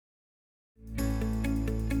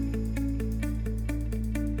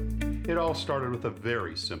It all started with a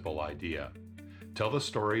very simple idea. Tell the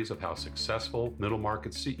stories of how successful middle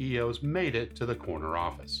market CEOs made it to the corner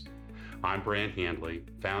office. I'm Brant Handley,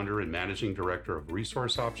 founder and managing director of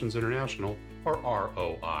Resource Options International, or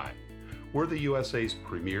ROI. We're the USA's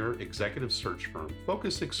premier executive search firm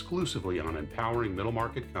focused exclusively on empowering middle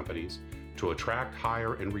market companies to attract,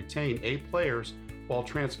 hire, and retain A players while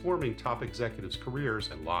transforming top executives' careers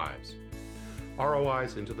and lives.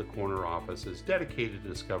 ROI's Into the Corner office is dedicated to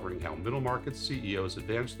discovering how middle market CEOs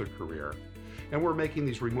advance their career, and we're making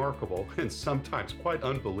these remarkable and sometimes quite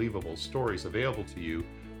unbelievable stories available to you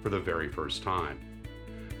for the very first time.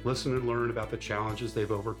 Listen and learn about the challenges they've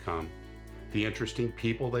overcome, the interesting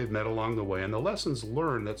people they've met along the way, and the lessons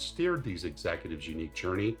learned that steered these executives' unique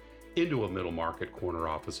journey into a middle market corner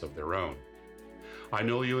office of their own. I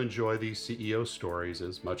know you enjoy these CEO stories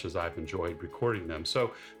as much as I've enjoyed recording them.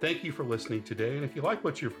 So thank you for listening today. And if you like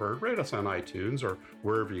what you've heard, rate us on iTunes or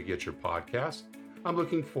wherever you get your podcasts. I'm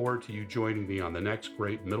looking forward to you joining me on the next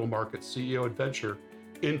great middle market CEO adventure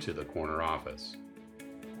into the corner office.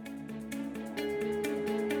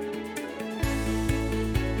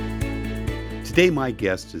 Today, my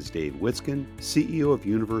guest is Dave Witsken, CEO of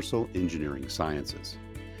Universal Engineering Sciences.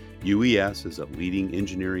 UES is a leading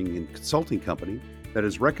engineering and consulting company that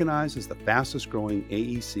is recognized as the fastest growing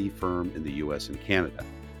AEC firm in the US and Canada.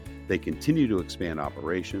 They continue to expand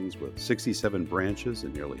operations with 67 branches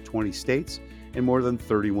in nearly 20 states and more than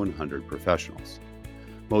 3,100 professionals.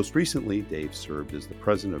 Most recently, Dave served as the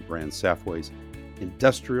president of BrandSafway's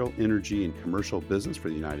industrial, energy, and commercial business for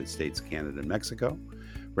the United States, Canada, and Mexico.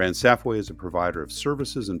 BrandSafway is a provider of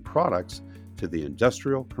services and products to the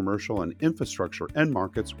industrial, commercial, and infrastructure end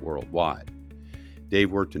markets worldwide. Dave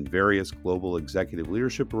worked in various global executive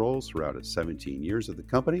leadership roles throughout his 17 years at the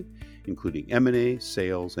company, including M&A,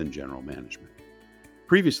 sales, and general management.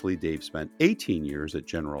 Previously, Dave spent 18 years at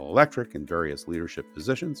General Electric in various leadership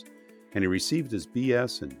positions, and he received his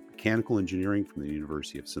BS in mechanical engineering from the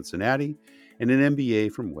University of Cincinnati and an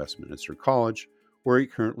MBA from Westminster College, where he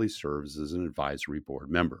currently serves as an advisory board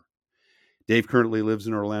member. Dave currently lives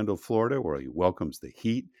in Orlando, Florida, where he welcomes the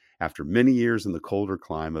heat after many years in the colder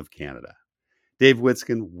clime of Canada. Dave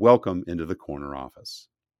Witsken, welcome into the corner office.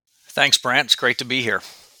 Thanks, Brant. It's great to be here.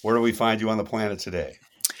 Where do we find you on the planet today?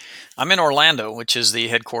 I'm in Orlando, which is the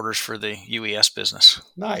headquarters for the UES business.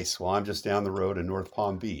 Nice. Well, I'm just down the road in North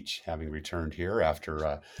Palm Beach, having returned here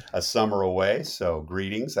after a summer away. So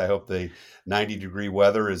greetings. I hope the 90-degree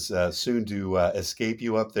weather is soon to escape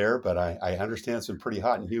you up there, but I understand it's been pretty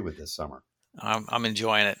hot and humid this summer. I'm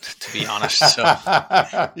enjoying it, to be honest. So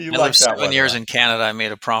I lived 7 years in Canada. I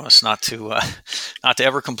made a promise not to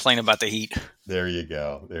ever complain about the heat. There you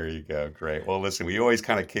go. There you go. Great. Well, listen, we always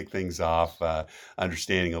kind of kick things off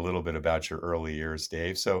understanding a little bit about your early years,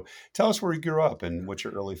 Dave. So tell us where you grew up and what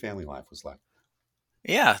your early family life was like.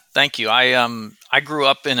 Yeah, thank you. I grew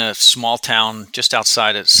up in a small town just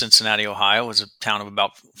outside of Cincinnati, Ohio. It was a town of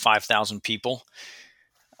about 5,000 people.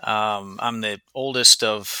 I'm the oldest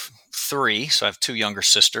of three, so I have two younger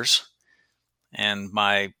sisters, and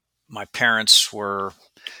my parents were.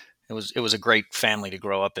 It was a great family to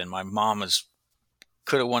grow up in. My mom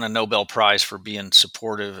could have won a Nobel Prize for being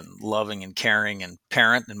supportive and loving and caring and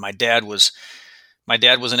parent, and my dad was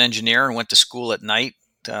an engineer and went to school at night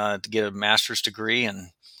to get a master's degree, and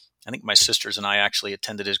I think my sisters and I actually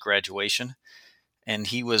attended his graduation, and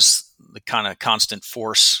he was the kind of constant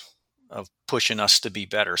force of pushing us to be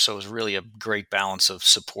better. So it was really a great balance of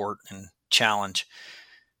support and challenge.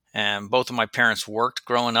 And both of my parents worked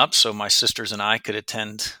growing up, so my sisters and I could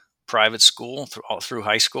attend private school through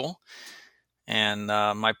high school. And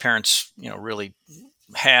my parents, really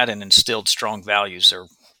had and instilled strong values.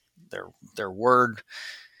 Their word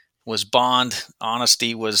was bond.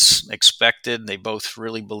 Honesty was expected. They both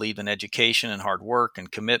really believed in education and hard work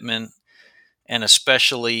and commitment, and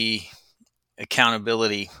especially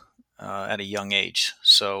accountability at a young age.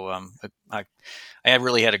 So I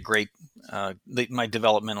really had a great. My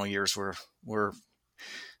developmental years were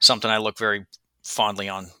something I look very fondly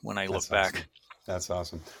on when I look back. That's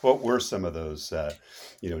awesome. What were some of those,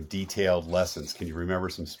 detailed lessons? Can you remember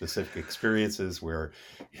some specific experiences where,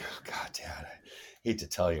 God, Dad, I hate to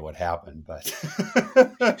tell you what happened, but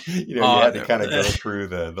you had to kind of go through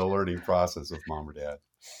the learning process with Mom or Dad?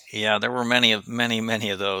 Yeah, there were many of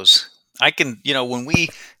those. It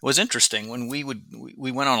was interesting when we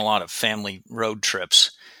went on a lot of family road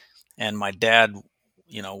trips, and my dad,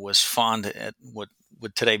 was fond at what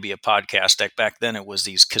would today be a podcast. Back then it was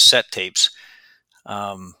these cassette tapes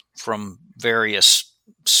from various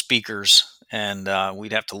speakers, and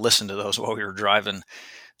we'd have to listen to those while we were driving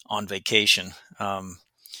on vacation.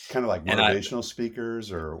 Kind of like And I motivational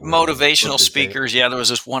speakers, or were they motivational scripted tape? speakers. Yeah, there was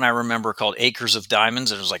this one I remember called Acres of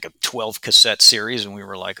Diamonds. It was like a 12 cassette series, and we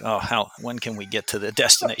were like, "Oh, when can we get to the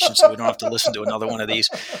destination so we don't have to listen to another one of these?"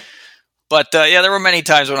 But yeah, there were many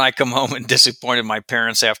times when I come home and disappointed my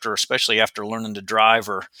parents especially after learning to drive,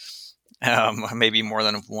 or maybe more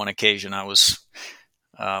than one occasion, I was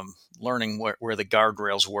learning where the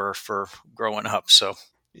guardrails were for growing up. So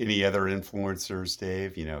Any other influencers,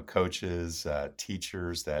 Dave? Coaches,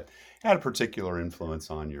 teachers that had a particular influence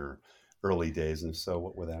on your early days, and if so,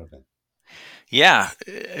 what would that have been? yeah,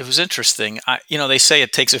 it was interesting. They say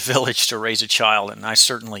it takes a village to raise a child, and I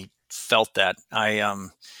certainly felt that.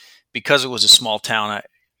 Because it was a small town,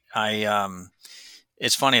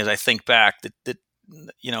 it's funny as I think back that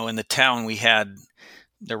in the town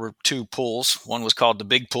there were two pools. One was called the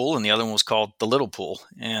big pool, and the other one was called the little pool.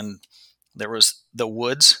 And there was the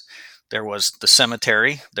woods, there was the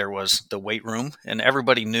cemetery, there was the weight room, and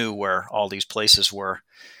everybody knew where all these places were.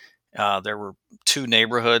 There were two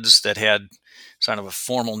neighborhoods that had kind of a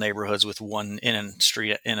formal neighborhoods with one in and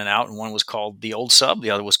street in and out, and one was called the old sub,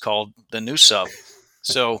 the other was called the new sub.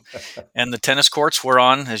 So, and the tennis courts were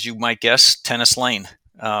on, as you might guess, tennis lane.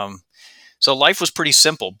 So life was pretty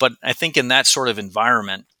simple, but I think in that sort of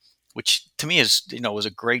environment, which to me was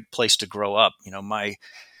a great place to grow up.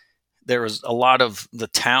 There was a lot of the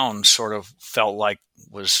town sort of felt like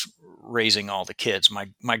was raising all the kids.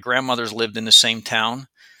 My grandmothers lived in the same town.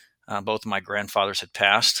 Both of my grandfathers had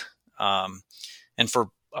passed. And for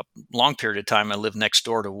a long period of time, I lived next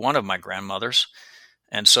door to one of my grandmothers.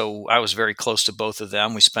 And so I was very close to both of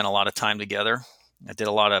them. We spent a lot of time together. I did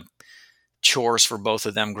a lot of chores for both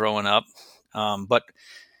of them growing up. But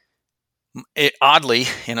oddly,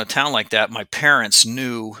 in a town like that, my parents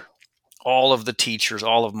knew all of the teachers,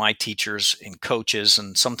 all of my teachers and coaches,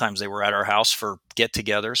 and sometimes they were at our house for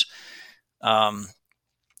get-togethers.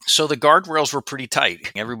 So the guardrails were pretty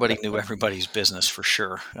tight. Everybody knew everybody's business for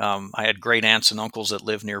sure. I had great aunts and uncles that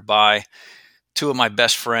lived nearby. Two of my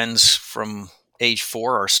best friends from age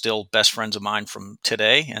 4 are still best friends of mine from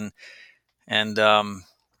today. And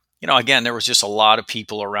again, there was just a lot of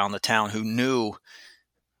people around the town who knew,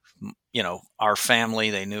 our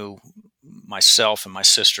family. They knew myself and my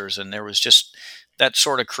sisters, and there was just that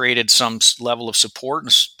sort of created some level of support,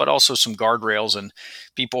 but also some guardrails, and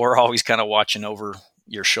people were always kind of watching over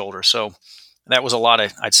your shoulder. So that was a lot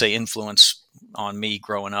of, I'd say, influence on me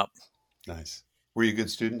growing up. Nice. Were you a good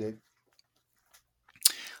student, Dave?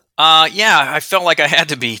 Yeah, I felt like I had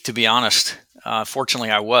to be honest.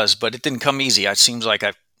 Fortunately, I was, but it didn't come easy. It seems like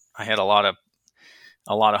I had a lot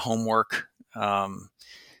of homework,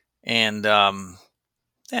 and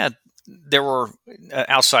yeah, there were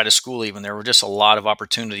outside of school even there were just a lot of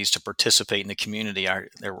opportunities to participate in the community.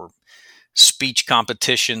 There were speech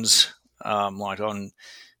competitions, like on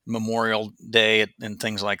Memorial Day and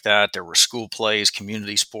things like that. There were school plays,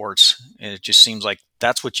 community sports, and it just seems like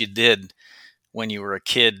that's what you did when you were a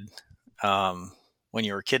kid.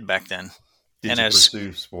 Back then. Did And you as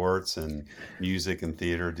pursue sports and music and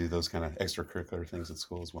theater, do those kind of extracurricular things at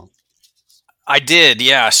school as well? I did,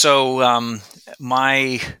 yeah. So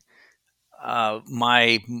my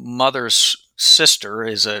mother's sister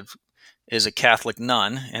is a Catholic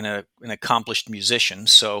nun and an accomplished musician.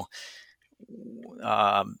 So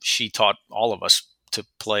she taught all of us to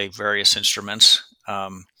play various instruments. I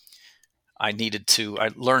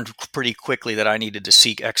learned pretty quickly that I needed to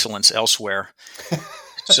seek excellence elsewhere.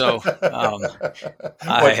 So what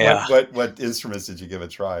instruments did you give a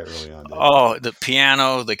try early on, Dave? Oh, the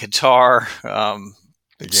piano, the guitar,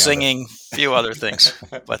 singing, a few other things,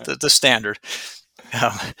 but the standard.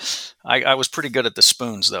 I was pretty good at the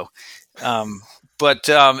spoons though. And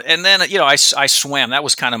then, I swam. That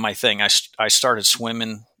was kind of my thing. I started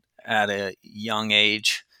swimming at a young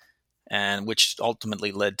age, and which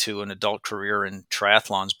ultimately led to an adult career in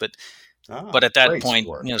triathlons. But at that point,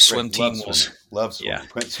 sport. swim team love swimming.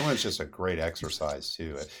 Yeah. Swimming is just a great exercise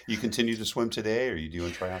too. You continue to swim today? Are you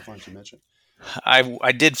doing triathlons? You mentioned.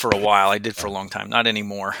 I did for a while. I did for a long time. Not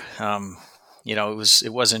anymore.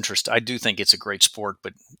 It was interesting. I do think it's a great sport,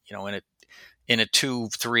 but in a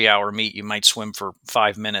 2-3 hour meet, you might swim for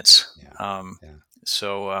 5 minutes.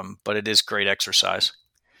 But it is great exercise.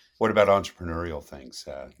 What about entrepreneurial things?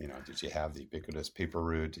 Did you have the ubiquitous paper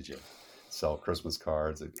route? Did you sell Christmas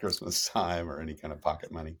cards at Christmas time or any kind of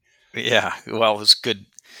pocket money? Yeah, well, it was good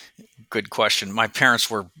question. My parents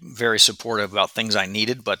were very supportive about things I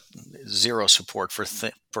needed, but zero support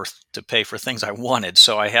to pay for things I wanted.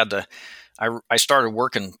 So I started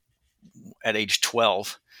working at age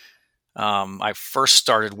 12. I first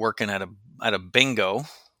started working at a bingo,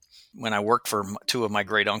 when I worked for two of my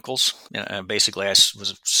great uncles. Basically, I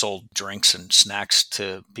was sold drinks and snacks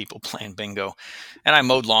to people playing bingo, and I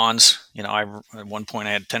mowed lawns. At one point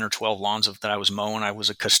I had 10 or 12 lawns that I was mowing. I was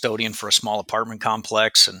a custodian for a small apartment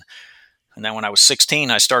complex, and then when I was 16,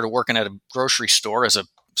 I started working at a grocery store as a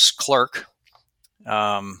clerk.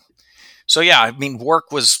 So yeah, I mean,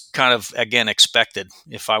 work was kind of, again, expected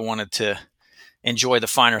if I wanted to enjoy the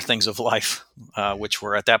finer things of life, which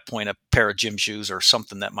were at that point a pair of gym shoes or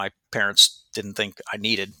something that my parents didn't think I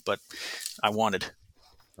needed, but I wanted.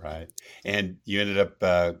 Right. And you ended up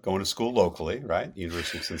going to school locally, right?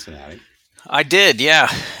 University of Cincinnati. I did. Yeah,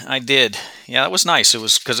 I did. Yeah, that was nice. It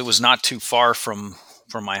was because it was not too far from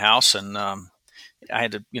my house, and I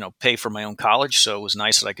had to, pay for my own college. So it was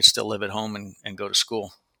nice that I could still live at home and go to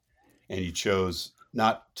school. And you chose,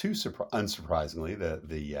 not too unsurprisingly,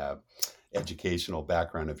 the educational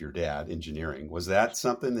background of your dad, engineering. Was that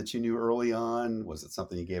something that you knew early on? Was it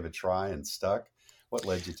something you gave a try and stuck? What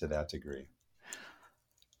led you to that degree?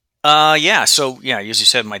 Yeah. So yeah, as you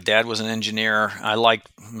said, my dad was an engineer. I liked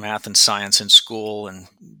math and science in school, and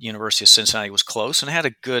University of Cincinnati was close and had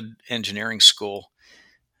a good engineering school.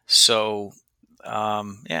 So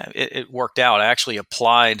yeah, it worked out. I actually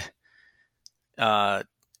applied uh,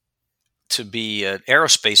 to be an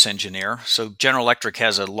aerospace engineer. So General Electric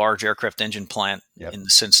has a large aircraft engine plant Yep. in the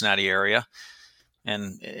Cincinnati area,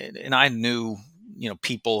 and I knew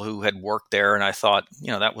people who had worked there, and I thought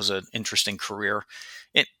that was an interesting career.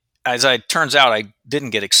 It As it turns out, I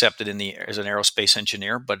didn't get accepted as an aerospace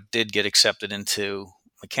engineer, but did get accepted into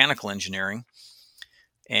mechanical engineering,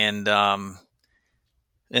 and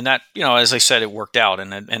that as I said, it worked out,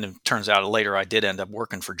 and it turns out later I did end up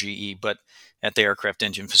working for GE, but at the aircraft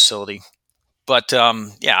engine facility. But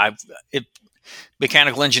yeah,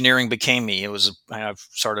 mechanical engineering became me. I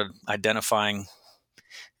started identifying,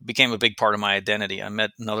 became a big part of my identity. I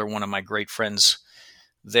met another one of my great friends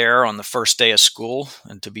there on the first day of school,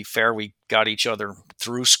 and to be fair, we got each other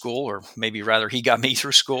through school, or maybe rather, he got me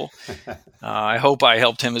through school. I hope I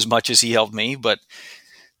helped him as much as he helped me, but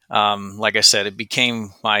like I said, it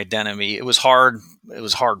became my identity. It was hard. It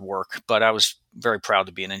was hard work, but I was very proud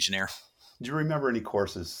to be an engineer. Do you remember any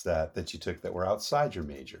courses that you took that were outside your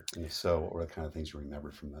major? And if so, what were the kind of things you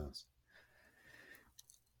remembered from those?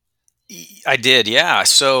 I did, yeah.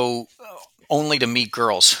 So only to meet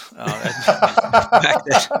girls.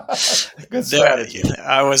 Good strategy.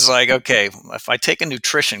 I was like, okay, if I take a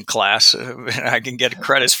nutrition class, I can get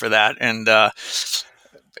credits for that.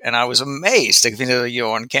 And I was amazed.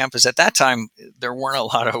 On campus at that time, there weren't a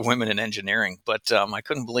lot of women in engineering, but I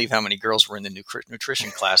couldn't believe how many girls were in the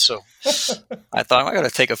nutrition class. So I thought, I got to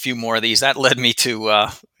take a few more of these. That led me to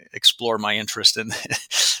explore my interest in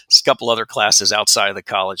a couple other classes outside of the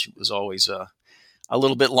college. It was always a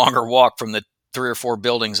little bit longer walk from the 3 or 4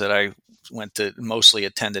 buildings that I went to, mostly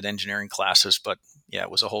attended engineering classes. But yeah, it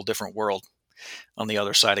was a whole different world on the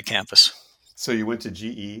other side of campus. So you went to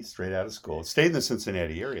GE straight out of school. Stayed in the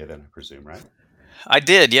Cincinnati area then, I presume, right? I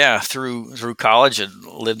did, yeah. Through college, I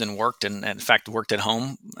lived and worked, and in fact worked at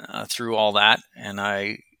home through all that. And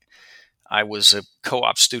I was a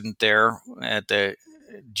co-op student there at the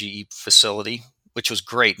GE facility, which was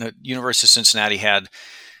great. The University of Cincinnati had,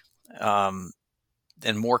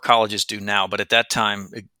 and more colleges do now, but at that time,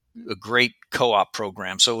 a great co-op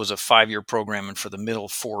program. So it was a 5-year program, and for the middle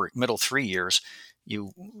 3 years,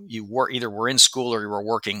 you either were in school or you were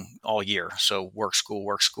working all year. So work,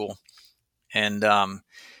 school. And,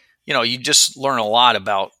 you just learn a lot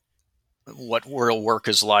about what real work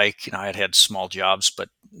is like. I had small jobs, but,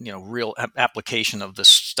 real application of the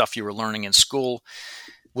stuff you were learning in school,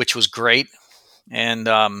 which was great. And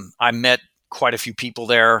I met quite a few people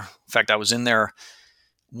there. In fact, I was in there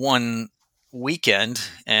one weekend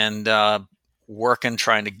and working,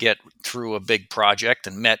 trying to get through a big project,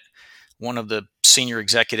 and met one of the senior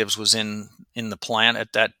executives was in the plant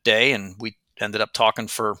at that day, and we ended up talking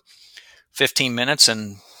for 15 minutes,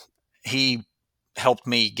 and he helped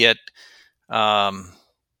me get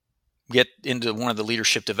into one of the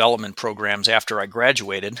leadership development programs after I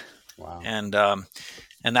graduated. Wow. And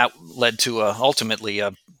that led to ultimately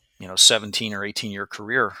a 17 or 18 year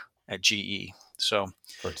career at GE. So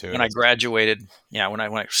when I graduated,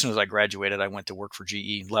 as soon as I graduated, I went to work for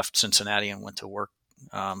GE, left Cincinnati, and went to work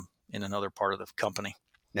in another part of the company.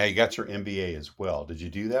 Now you got your MBA as well. Did you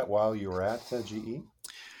do that while you were at GE?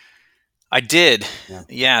 I did.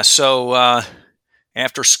 Yeah. So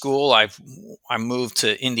after school, I moved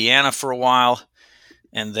to Indiana for a while,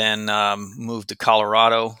 and then moved to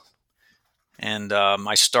Colorado. And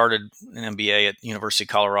I started an MBA at University of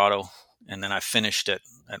Colorado, and then I finished at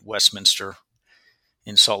Westminster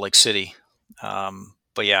in Salt Lake City.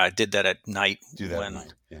 but yeah, I did that at night Do that at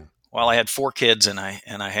night. Yeah. while I had 4 kids and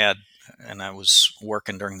I was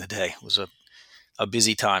working during the day. It was a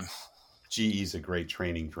busy time. GE is a great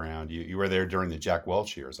training ground. You were there during the Jack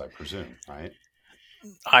Welch years, I presume, right?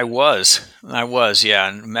 I was, yeah,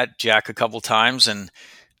 and met Jack a couple times and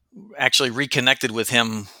actually reconnected with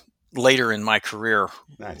him later in my career,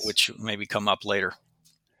 Nice. which maybe come up later.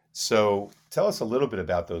 So tell us a little bit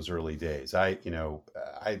about those early days. I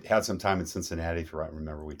had some time in Cincinnati. For I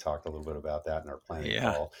remember we talked a little bit about that in our planning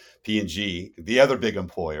Yeah. call. P&G, the other big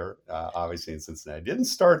employer, obviously in Cincinnati, didn't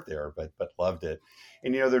start there, but loved it.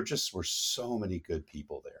 And there just were so many good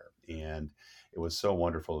people there, and it was so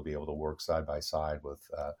wonderful to be able to work side by side with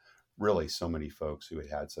really so many folks who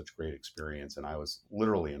had such great experience. And I was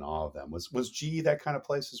literally in awe of them. Was GE that kind of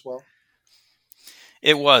place as well?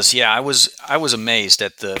 It was, yeah. I was amazed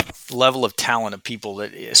at the level of talent of people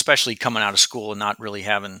that, especially coming out of school and not really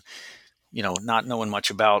having, not knowing much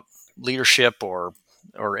about leadership or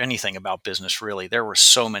anything about business. Really, there were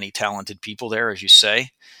so many talented people there, as you say.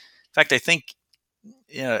 In fact, I think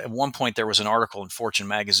at one point there was an article in Fortune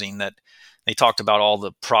magazine that they talked about all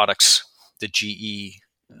the products that GE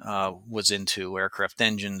was into, aircraft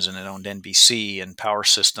engines, and it owned NBC and power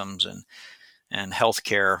systems and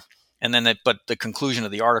healthcare. And then, but the conclusion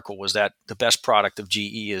of the article was that the best product of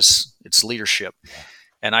GE is its leadership. Yeah.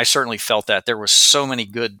 And I certainly felt that there were so many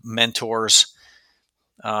good mentors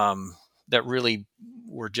that really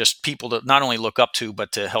were just people to not only look up to,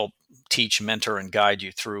 but to help teach, mentor, and guide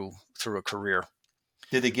you through a career.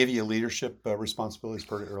 Did they give you leadership responsibilities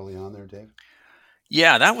pretty early on there, Dave?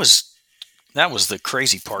 Yeah, that was the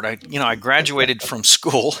crazy part. I graduated from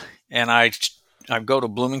school and I go to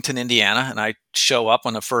Bloomington, Indiana, and I show up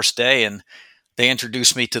on the first day, and they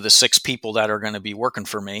introduce me to the 6 people that are going to be working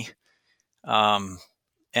for me. And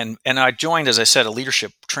I joined, as I said, a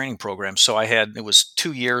leadership training program. So it was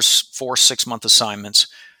 2 years, 4 6-month assignments,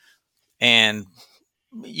 and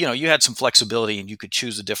you had some flexibility, and you could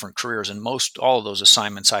choose the different careers. And all of those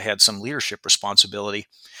assignments, I had some leadership responsibility.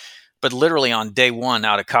 But literally on day one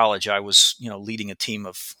out of college, I was leading a team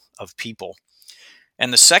of people.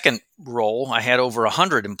 And the second role, I had over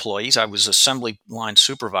 100 employees. I was assembly line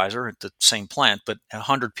supervisor at the same plant, but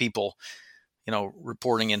 100 people,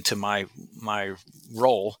 reporting into my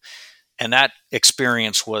role. And that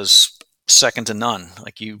experience was second to none.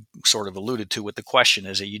 Like you sort of alluded to with the question,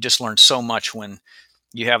 is that you just learn so much when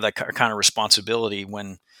you have that kind of responsibility,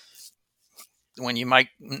 when you might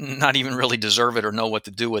not even really deserve it or know what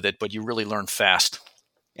to do with it, but you really learn fast.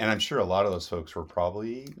 And I'm sure a lot of those folks were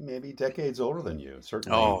probably maybe decades older than you.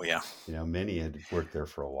 Certainly, oh yeah, many had worked there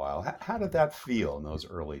for a while. How did that feel in those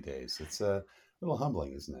early days? It's a little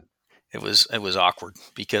humbling, isn't it? It was awkward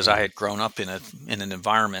because I had grown up in an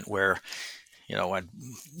environment where, I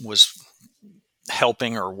was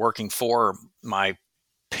helping or working for my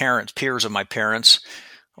peers of my parents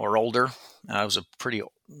or older. I was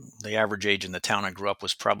the average age in the town I grew up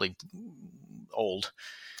was probably old.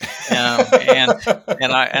 And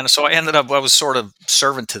so I was sort of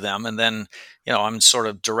servant to them, and then I'm sort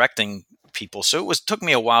of directing people. So took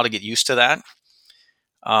me a while to get used to that.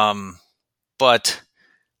 But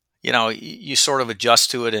you sort of adjust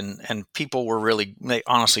to it, and people were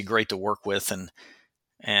honestly great to work with, and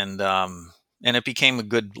it became a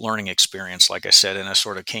good learning experience, like I said, and I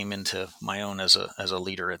sort of came into my own as a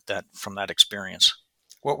leader from that experience.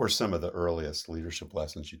 What were some of the earliest leadership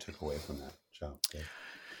lessons you took away from that job, Dave?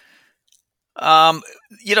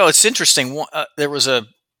 It's interesting.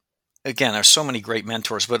 There's so many great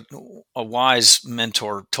mentors, but a wise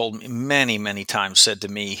mentor told me many, many times, said to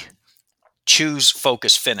me, choose,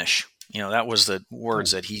 focus, finish. That was the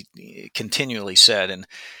words that he continually said. And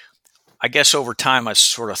I guess over time, I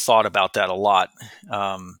sort of thought about that a lot.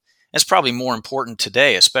 It's probably more important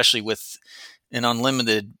today, especially with an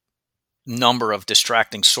unlimited number of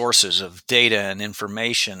distracting sources of data and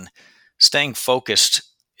information. Staying focused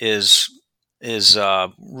is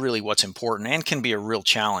really what's important and can be a real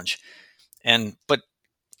challenge. But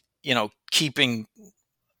keeping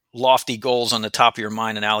lofty goals on the top of your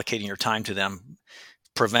mind and allocating your time to them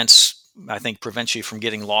prevents you from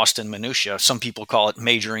getting lost in minutia. Some people call it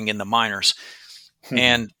majoring in the minors.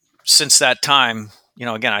 And since that time,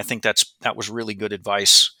 again, I think that was really good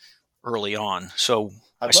advice early on. So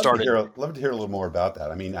I'd love to hear a little more about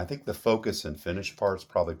that. I mean, I think the focus and finish part's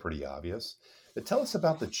probably pretty obvious, but tell us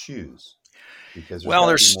about the choose. Because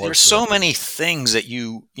there's so many things that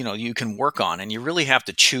you can work on, and you really have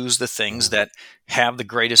to choose the things that have the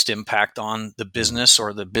greatest impact on the business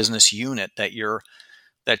or the business unit that you're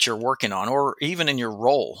working on, or even in your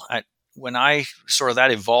role. That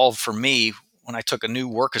evolved for me when I took a new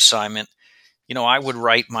work assignment. I would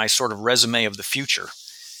write my sort of resume of the future,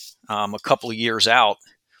 a couple of years out.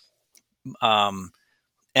 And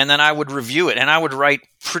then I would review it, and I would write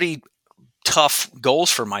pretty tough goals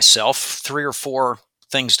for myself, 3 or 4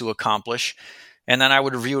 things to accomplish. And then I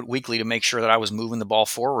would review it weekly to make sure that I was moving the ball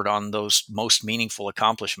forward on those most meaningful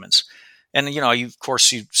accomplishments. And, of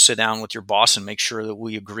course, you sit down with your boss and make sure that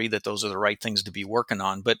we agree that those are the right things to be working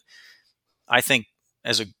on. But I think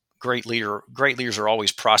as a great leaders are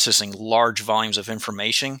always processing large volumes of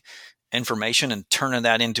information and turning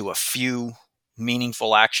that into a few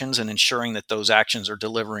meaningful actions and ensuring that those actions are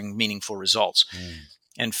delivering meaningful results.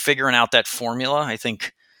 And figuring out that formula, I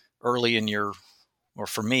think early in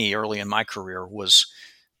my career was,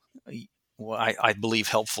 I believe,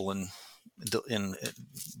 helpful in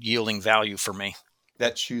yielding value for me.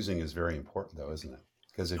 That choosing is very important, though, isn't it?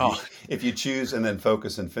 Because if you choose and then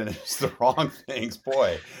focus and finish the wrong things,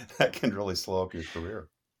 boy, that can really slow up your career.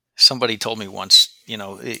 Somebody told me once,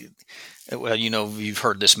 you've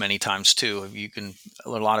heard this many times too. A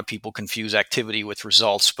lot of people confuse activity with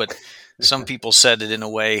results, but some people said it in a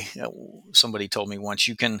way. Somebody told me once,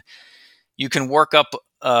 you can work up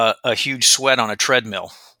a huge sweat on a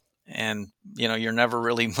treadmill, and you're never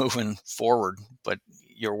really moving forward, but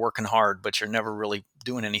you're working hard, but you're never really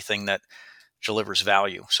doing anything that delivers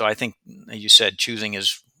value. So I think, as you said, choosing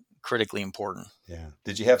is critically important. Yeah.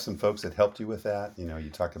 Did you have some folks that helped you with that? You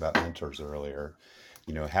talked about mentors earlier.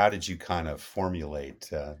 How did you kind of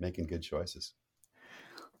formulate making good choices?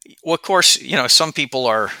 Well, of course, some people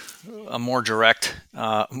are more direct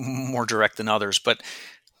than others, but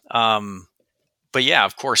yeah,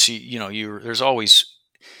 of course, there's always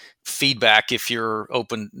feedback if you're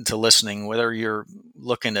open to listening, whether you're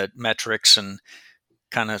looking at metrics and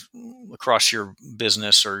kind of across your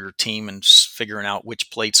business or your team and figuring out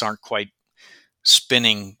which plates aren't quite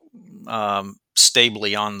spinning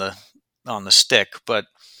stably on the stick. But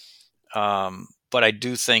I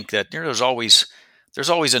do think that there's always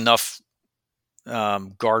enough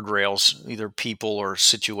guardrails, either people or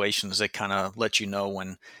situations, that kind of let you know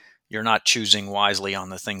when you're not choosing wisely on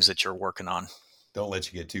the things that you're working on. Don't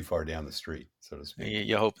let you get too far down the street, so to speak.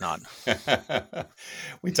 You hope not.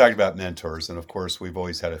 We talked about mentors, and of course, we've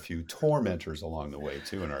always had a few tormentors along the way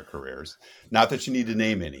too in our careers. Not that you need to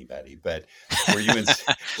name anybody, but were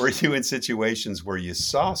you in situations where you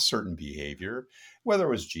saw certain behavior, whether it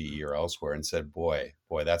was GE or elsewhere, and said, "Boy,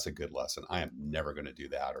 that's a good lesson. I am never going to do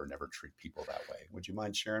that or never treat people that way." Would you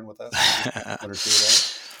mind sharing with us one or two of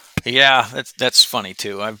those? Yeah, that's funny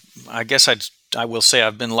too. I guess I will say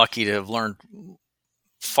I've been lucky to have learned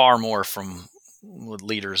far more from what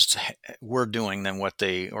leaders were doing than what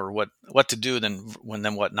to do than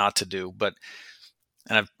what not to do.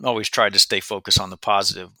 And I've always tried to stay focused on the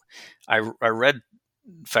positive. I read,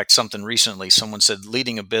 in fact, something recently. Someone said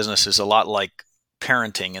leading a business is a lot like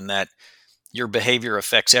parenting, in that your behavior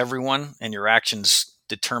affects everyone and your actions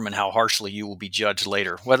determine how harshly you will be judged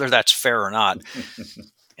later, whether that's fair or not.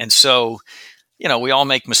 And so, we all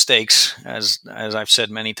make mistakes. As I've said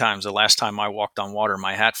many times, the last time I walked on water,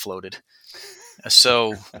 my hat floated.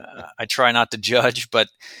 So I try not to judge, but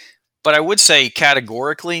I would say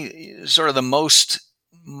categorically, sort of the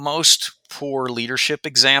most poor leadership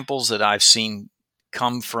examples that I've seen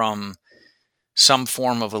come from some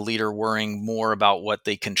form of a leader worrying more about what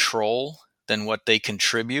they control than what they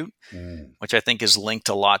contribute, which I think is linked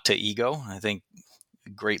a lot to ego. I think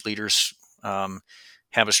great leaders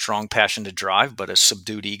have a strong passion to drive, but a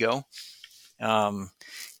subdued ego. Or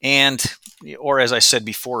as I said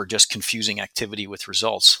before, just confusing activity with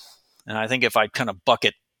results. And I think if I kind of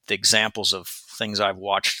bucket the examples of things I've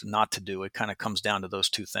watched not to do, it kind of comes down to those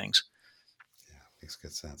two things. Yeah, makes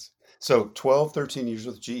good sense. So 12, 13 years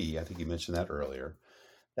with GE, I think you mentioned that earlier.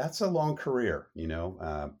 That's a long career.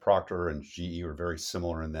 Procter and GE were very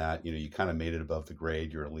similar in that, you kind of made it above the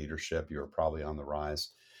grade. You're in leadership. You were probably on the rise.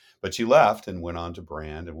 But you left and went on to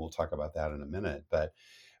brand, and we'll talk about that in a minute. But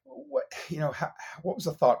what was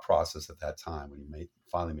the thought process at that time when you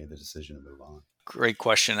finally made the decision to move on? Great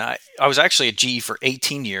question. I was actually at GE for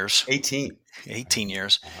 18 years. 18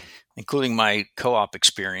 years, including my co-op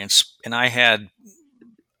experience. And I had,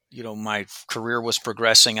 my career was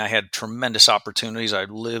progressing. I had tremendous opportunities. I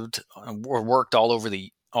lived or worked all over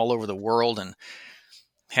the world and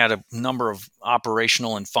had a number of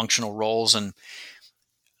operational and functional roles. And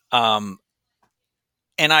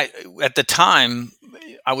at the time,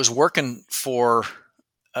 I was working for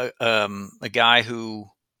a guy who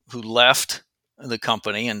left the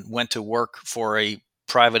company and went to work for a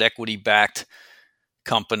private equity backed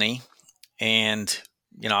company. And,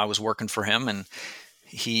 I was working for him, and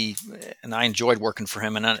I enjoyed working for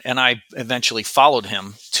him. And I eventually followed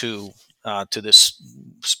him to to this,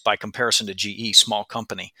 by comparison to GE, small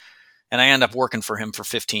company. And I ended up working for him for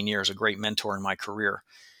 15 years, a great mentor in my career.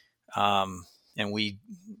 And we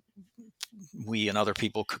and other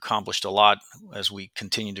people accomplished a lot as we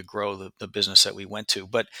continued to grow the business that we went to.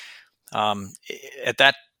 But at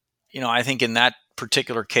that, I think in that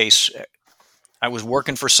particular case, I was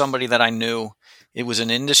working for somebody that I knew. It was an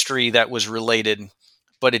industry that was related,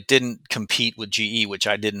 but it didn't compete with GE, which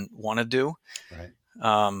I didn't want to do. Right.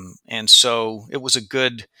 And so it was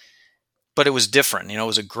but it was different. It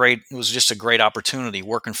was just a great opportunity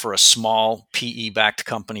working for a small PE-backed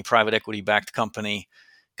company, private equity-backed company,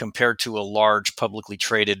 compared to a large publicly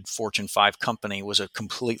traded Fortune 5 company. Was a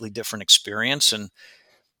completely different experience. And,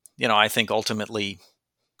 I think ultimately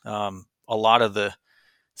a lot of the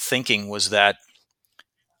thinking was that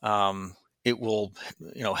it will,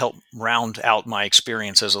 help round out my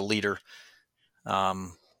experience as a leader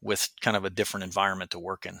with kind of a different environment to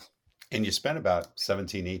work in. And you spent about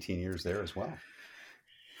 17, 18 years there as well.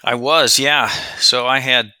 I was, yeah. So I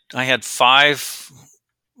had five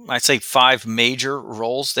major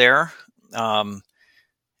roles there.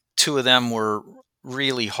 Two of them were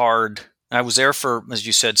really hard. I was there for, as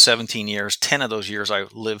you said, 17 years. 10 of those years I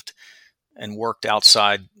lived and worked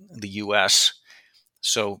outside the U.S.,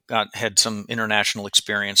 so had some international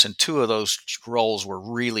experience. And two of those roles were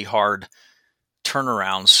really hard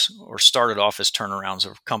turnarounds, or started off as turnarounds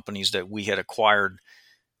of companies that we had acquired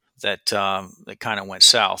that kind of went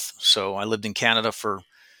south. So I lived in Canada for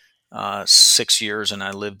 6 years, and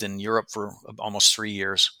I lived in Europe for almost 3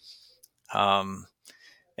 years.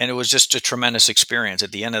 And it was just a tremendous experience.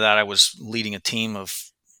 At the end of that, I was leading a team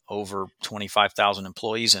of over 25,000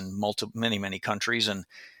 employees in many, many countries.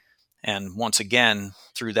 And once again,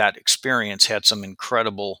 through that experience, had some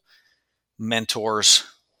incredible mentors,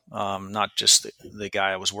 not just the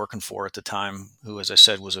guy I was working for at the time, who, as I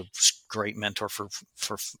said, was a great mentor for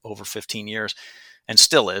over 15 years and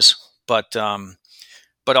still is, but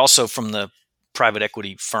also from the private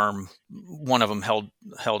equity firm. One of them held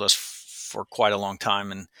us for quite a long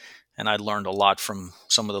time, and I learned a lot from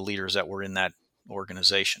some of the leaders that were in that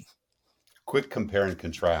organization. Quick compare and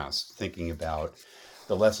contrast, thinking about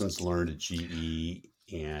the lessons learned at GE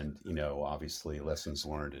and, obviously lessons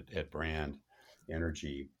learned at Brand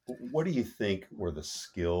Energy. What do you think were the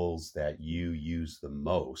skills that you used the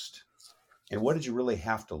most? And what did you really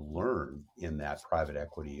have to learn in that private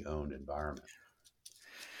equity owned environment?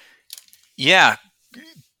 Yeah,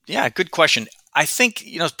 good question. I think,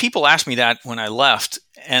 people asked me that when I left.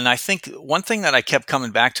 And I think one thing that I kept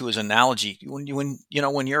coming back to is analogy.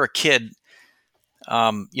 When you're a kid,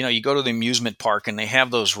 you go to the amusement park and they have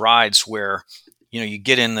those rides where, you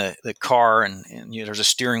get in the car and there's a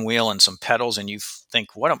steering wheel and some pedals, and you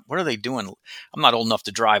think, what are they doing? I'm not old enough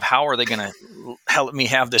to drive. How are they going to let me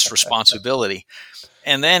have this responsibility?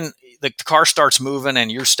 And then the car starts moving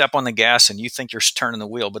and you step on the gas and you think you're turning the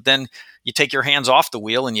wheel, but then you take your hands off the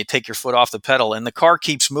wheel and you take your foot off the pedal, and the car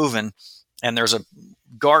keeps moving, and there's a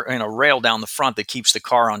rail down the front that keeps the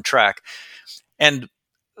car on track. And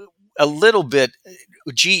a little bit,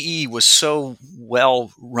 GE was so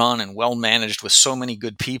well run and well managed with so many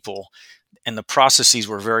good people, and the processes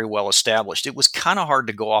were very well established. It was kind of hard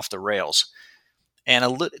to go off the rails.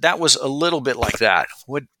 And that was a little bit like that.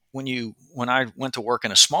 When I went to work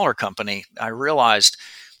in a smaller company, I realized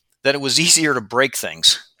that it was easier to break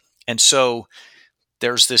things. And so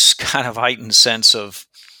there's this kind of heightened sense of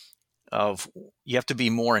you have to be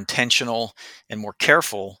more intentional and more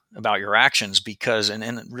careful about your actions, because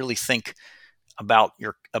and really think about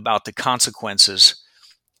the consequences,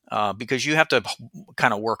 because you have to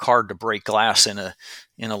kind of work hard to break glass in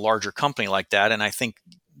a larger company like that. And I think,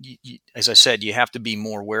 as I said, you have to be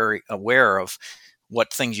more aware of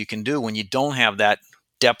what things you can do when you don't have that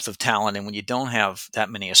depth of talent and when you don't have that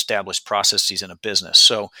many established processes in a business.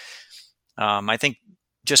 So I think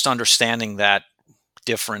just understanding that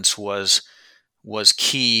difference was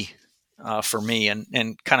key for me,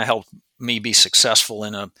 and kind of helped me be successful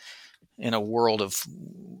in a world of,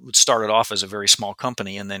 it started off as a very small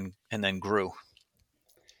company and then grew.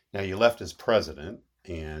 Now, you left as president,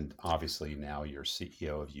 and obviously now you're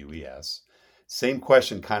CEO of UES. Same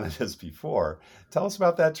question kind of as before. Tell us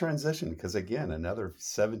about that transition, because again, another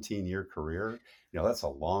 17-year career, that's a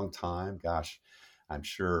long time. Gosh, I'm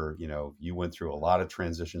sure, you went through a lot of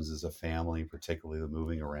transitions as a family, particularly the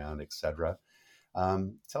moving around, et cetera.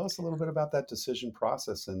 Tell us a little bit about that decision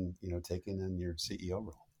process and, taking in your CEO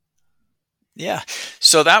role. Yeah.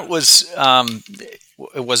 So that was,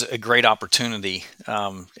 it was a great opportunity.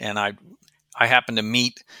 And I happened to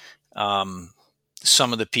meet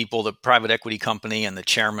some of the people, the private equity company and the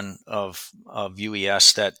chairman of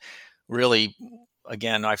UES, that really,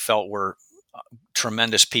 again, I felt were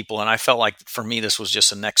tremendous people. And I felt like for me, this was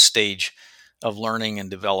just the next stage of learning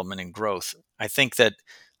and development and growth. I think that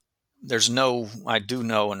I do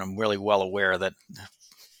know, and I'm really well aware that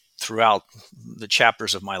throughout the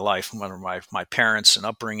chapters of my life, whether my parents and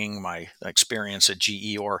upbringing, my experience at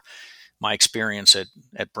GE, or my experience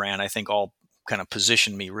at Brand, I think all kind of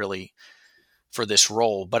positioned me really for this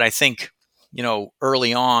role. But I think,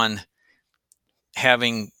 early on,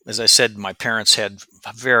 having, as I said, my parents had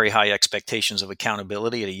very high expectations of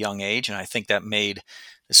accountability at a young age. And I think that made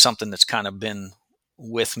something that's kind of been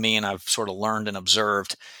with me, and I've sort of learned and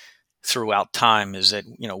observed throughout time, is that,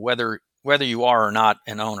 whether you are or not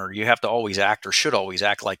an owner, you have to always act, or should always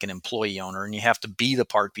act, like an employee owner, and you have to be the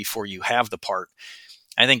part before you have the part.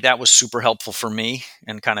 I think that was super helpful for me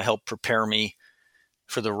and kind of helped prepare me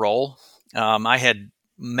for the role. I had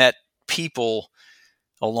met people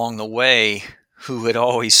along the way who had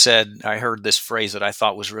always said, I heard this phrase that I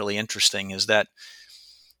thought was really interesting, is that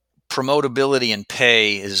promotability and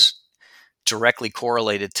pay is directly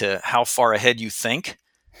correlated to how far ahead you think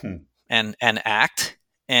and act,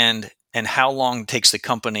 and how long it takes the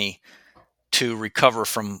company to recover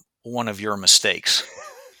from one of your mistakes.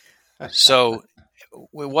 So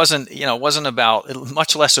it wasn't about,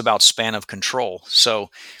 much less about span of control. So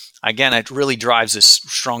again, it really drives this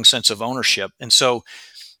strong sense of ownership. And so,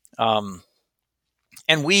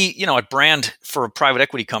 and we, at Brand, for a private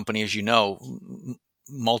equity company, as you know,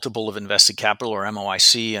 multiple of invested capital, or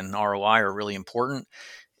MOIC, and ROI are really important.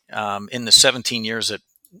 In the 17 years that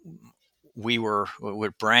we were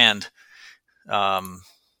with Brand, the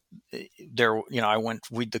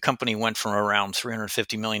company went from around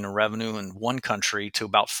 350 million in revenue in one country to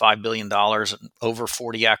about $5 billion, and over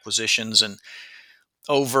 40 acquisitions, and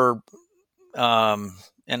over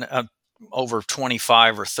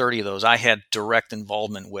 25 or 30 of those I had direct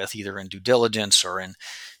involvement with, either in due diligence or in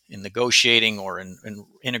negotiating, or in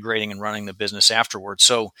integrating and running the business afterwards.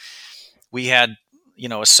 So we had, a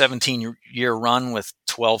 17-year run with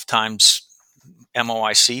 12 times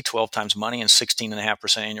MOIC, 12 times money, and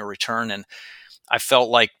 16.5% annual return. And I felt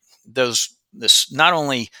like this not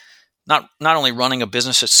only running a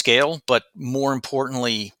business at scale, but more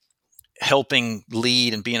importantly, helping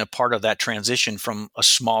lead and being a part of that transition from a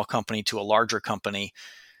small company to a larger company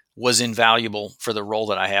was invaluable for the role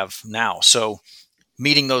that I have now. So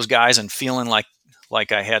meeting those guys and feeling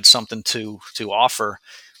like I had something to offer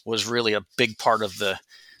was really a big part of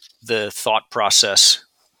the thought process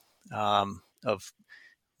of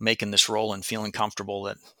making this role, and feeling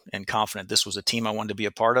comfortable and confident this was a team I wanted to be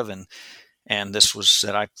a part of, and this was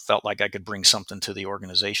that I felt like I could bring something to the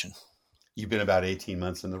organization. You've been about 18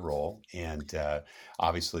 months in the role, and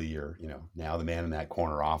obviously you're, now the man in that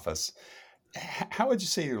corner office. How would you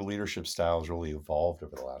say your leadership style has really evolved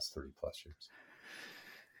over the last 30 plus years?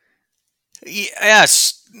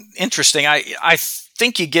 Yes, interesting. I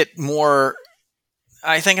think you get more.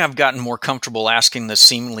 I think I've gotten more comfortable asking the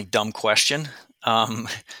seemingly dumb question.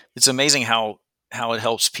 It's amazing how it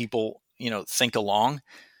helps people, think along.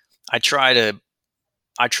 I try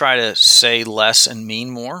to say less and mean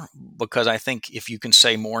more, because I think if you can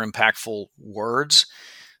say more impactful words,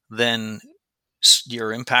 then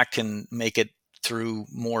your impact can make it through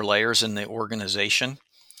more layers in the organization.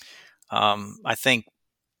 I think,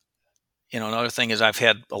 another thing is I've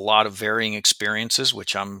had a lot of varying experiences,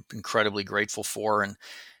 which I'm incredibly grateful for. And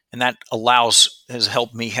that has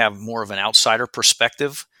helped me have more of an outsider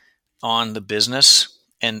perspective on the business,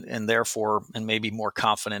 and therefore, and maybe more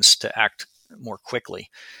confidence to act more quickly.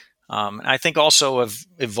 And I think also have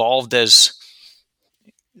evolved as,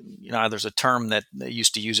 there's a term that they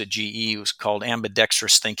used to use at GE. It was called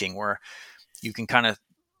ambidextrous thinking, where you can kind of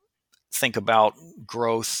think about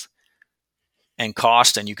growth and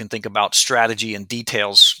cost, and you can think about strategy and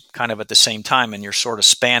details kind of at the same time, and you're sort of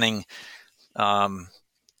spanning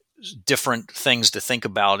different things to think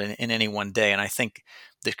about in any one day. And I think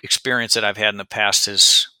the experience that I've had in the past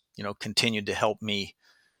has, continued to help me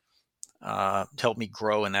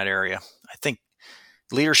grow in that area. I think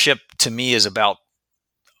leadership to me is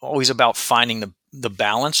always about finding the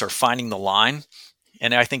balance, or finding the line.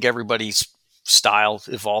 And I think everybody's style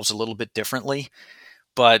evolves a little bit differently,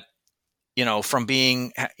 but from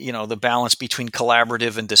being, the balance between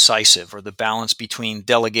collaborative and decisive, or the balance between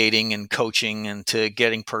delegating and coaching and to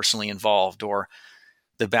getting personally involved, or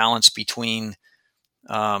the balance between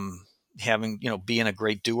being a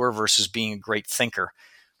great doer versus being a great thinker,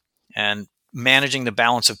 and managing the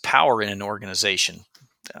balance of power in an organization.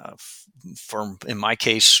 In my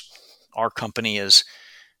case, our company is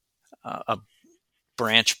a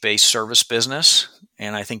branch-based service business,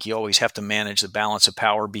 And I think you always have to manage the balance of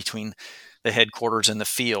power between the headquarters and the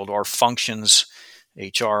field, or functions,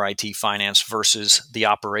 HR, IT, finance, versus the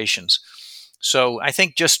operations. So I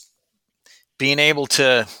think just being able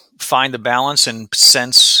to find the balance and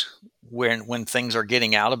sense when things are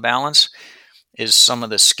getting out of balance is some of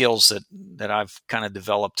the skills that I've kind of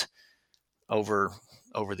developed over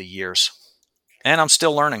the years. And I'm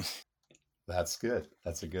still learning. That's good.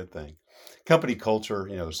 That's a good thing. Company culture,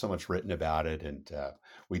 there's so much written about it. And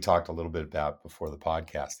we talked a little bit about before the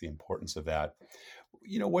podcast, the importance of that.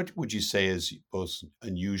 What would you say is both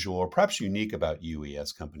unusual or perhaps unique about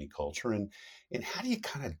UES company culture? And how do you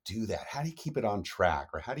kind of do that? How do you keep it on track?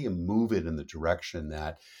 Or how do you move it in the direction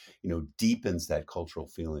that, deepens that cultural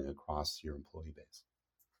feeling across your employee base?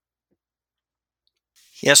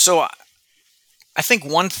 Yeah, so I think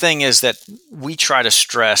one thing is that we try to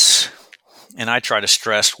stress, and I try to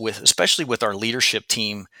stress especially with our leadership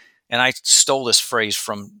team. And I stole this phrase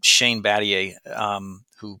from Shane Battier,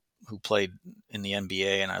 who played in the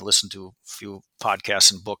NBA, and I listened to a few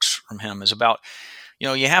podcasts and books from him. Is about,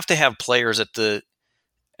 you have to have players at the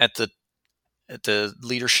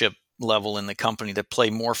leadership level in the company that play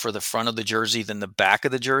more for the front of the jersey than the back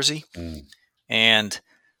of the jersey. And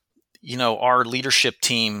our leadership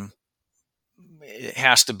team, it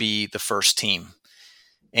has to be the first team.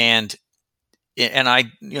 And I,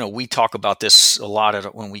 we talk about this a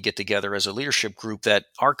lot when we get together as a leadership group, that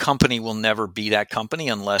our company will never be that company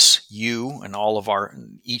unless you and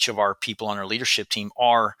each of our people on our leadership team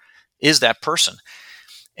is that person.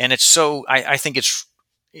 And it's so, I think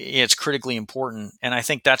it's critically important. And I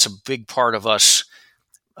think that's a big part of us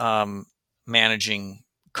managing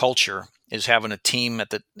culture, is having a team at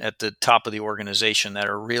the top of the organization that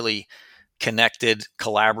are really connected,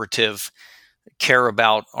 collaborative, care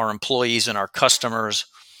about our employees and our customers,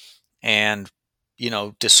 and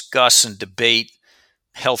discuss and debate,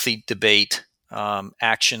 healthy debate,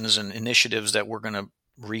 actions and initiatives that we're going to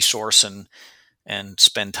resource and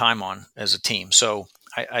spend time on as a team. So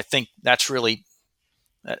I think that's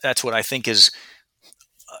what I think is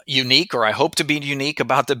unique, or I hope to be unique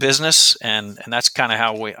about the business, and that's kind of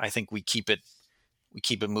how I think we keep it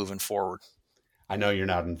moving forward. I know you're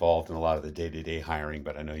not involved in a lot of the day-to-day hiring,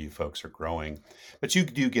 but I know you folks are growing. But you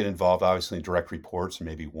do get involved, obviously, in direct reports and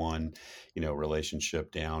maybe one,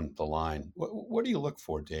 relationship down the line. What do you look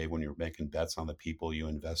for, Dave, when you're making bets on the people you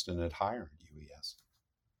invest in at hire at UES?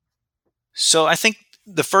 So I think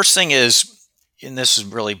the first thing is, and this is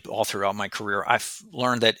really all throughout my career, I've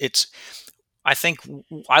learned that I think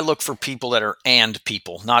I look for people that are and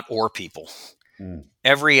people, not or people.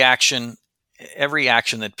 Every action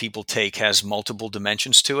that people take has multiple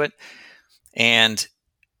dimensions to it. And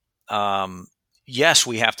yes,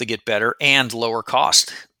 we have to get better and lower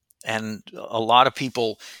cost. And a lot of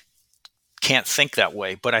people can't think that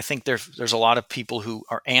way. But I think there's a lot of people who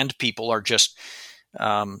are just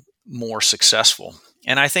more successful.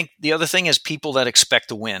 And I think the other thing is people that expect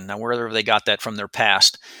to win. Now, whether they got that from their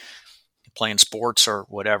past, playing sports or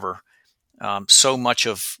whatever, so much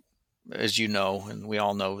of, as you know, and we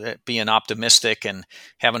all know, that being optimistic and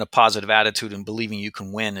having a positive attitude and believing you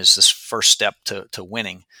can win is this first step to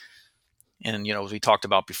winning. And, as we talked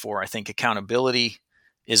about before, I think accountability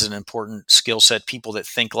is an important skill set. People that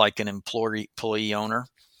think like an employee owner.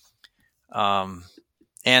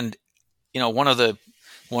 And,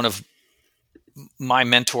 one of my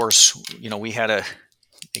mentors, we had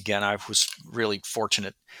I was really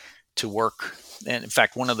fortunate to work. And in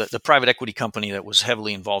fact, one of the private equity company that was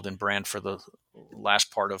heavily involved in brand for the last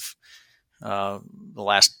part of the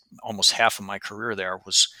last almost half of my career there,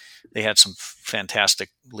 they had some fantastic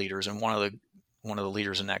leaders. And one of the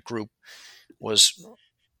leaders in that group was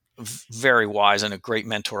very wise and a great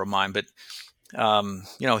mentor of mine. But,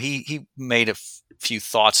 he made a few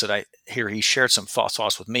thoughts that he shared some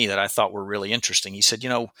thoughts with me that I thought were really interesting. He said,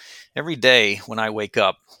 every day when I wake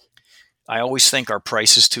up, I always think our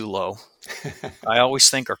price is too low. I always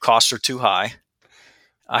think our costs are too high.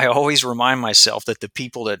 I always remind myself that the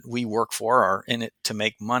people that we work for are in it to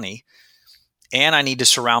make money. And I need to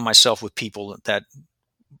surround myself with people that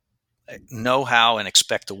know how and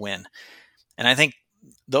expect to win. And I think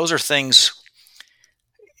those are things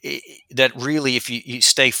that really, if you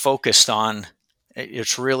stay focused on,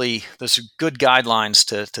 there's good guidelines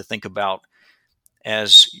to think about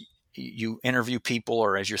as you interview people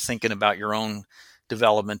or as you're thinking about your own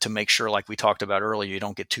development, to make sure, like we talked about earlier, you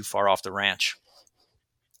don't get too far off the ranch.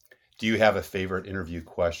 Do you have a favorite interview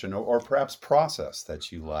question or perhaps process that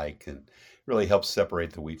you like and really helps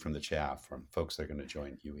separate the wheat from the chaff from folks that are going to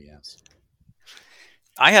join UES?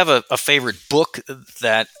 I have a favorite book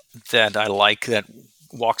that I like, that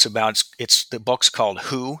walks about. It's the book's called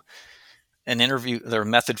Who, their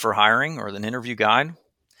method for hiring, or an interview guide.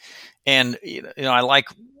 And I like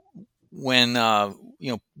when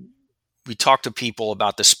we talk to people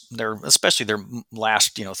about this, especially their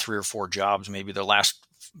last 3 or 4 jobs, maybe their last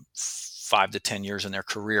 5 to 10 years in their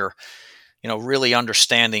career. Really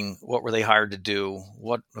understanding what were they hired to do,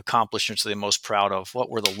 what accomplishments are they most proud of, what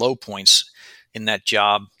were the low points in that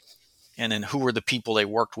job, and then who were the people they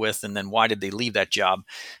worked with, and then why did they leave that job.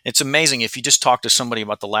 It's amazing if you just talk to somebody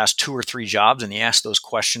about the last 2 or 3 jobs and you ask those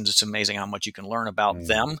questions. It's amazing how much you can learn about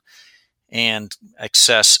them and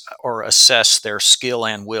assess their skill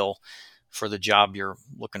and will for the job you're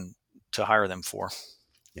looking to hire them for.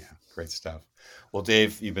 Yeah, great stuff. Well,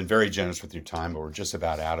 Dave, you've been very generous with your time, but we're just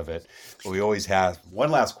about out of it. But we always have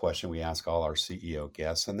one last question we ask all our CEO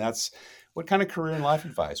guests, and that's, what kind of career and life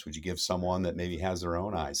advice would you give someone that maybe has their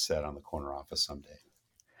own eyes set on the corner office someday?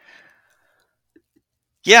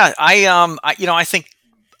 Yeah, I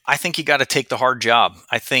think you got to take the hard job.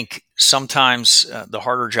 I think sometimes the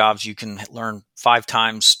harder jobs you can learn 5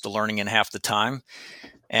 times the learning in half the time.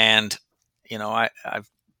 And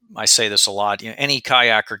I say this a lot. Any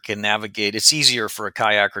kayaker can navigate. It's easier for a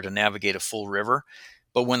kayaker to navigate a full river,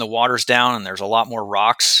 but when the water's down and there's a lot more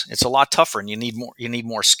rocks, it's a lot tougher, and you need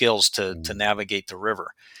more skills to navigate the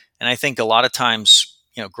river. And I think a lot of times,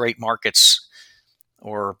 great markets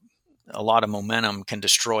or a lot of momentum can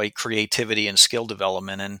destroy creativity and skill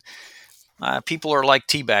development. And people are like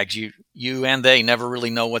tea bags. You and they never really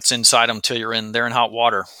know what's inside them till they're in hot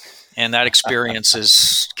water, and that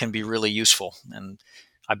experience can be really useful. And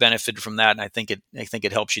I benefited from that, and I think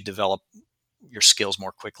it helps you develop your skills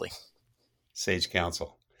more quickly. Sage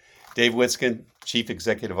counsel. Dave Witsken, Chief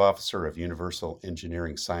Executive Officer of Universal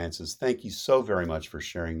Engineering Sciences, thank you so very much for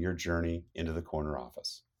sharing your journey into the corner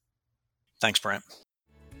office. Thanks, Brent.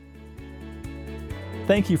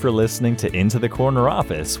 Thank you for listening to Into the Corner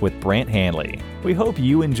Office with Brant Hanley. We hope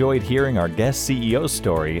you enjoyed hearing our guest CEO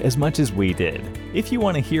story as much as we did. If you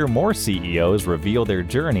want to hear more CEOs reveal their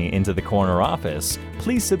journey into the corner office,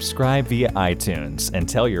 please subscribe via iTunes and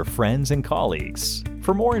tell your friends and colleagues.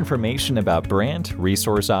 For more information about Brant,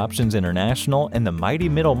 Resource Options International, and the mighty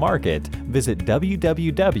middle market, visit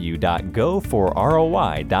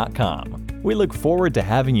www.goforroi.com. We look forward to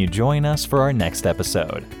having you join us for our next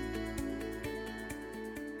episode.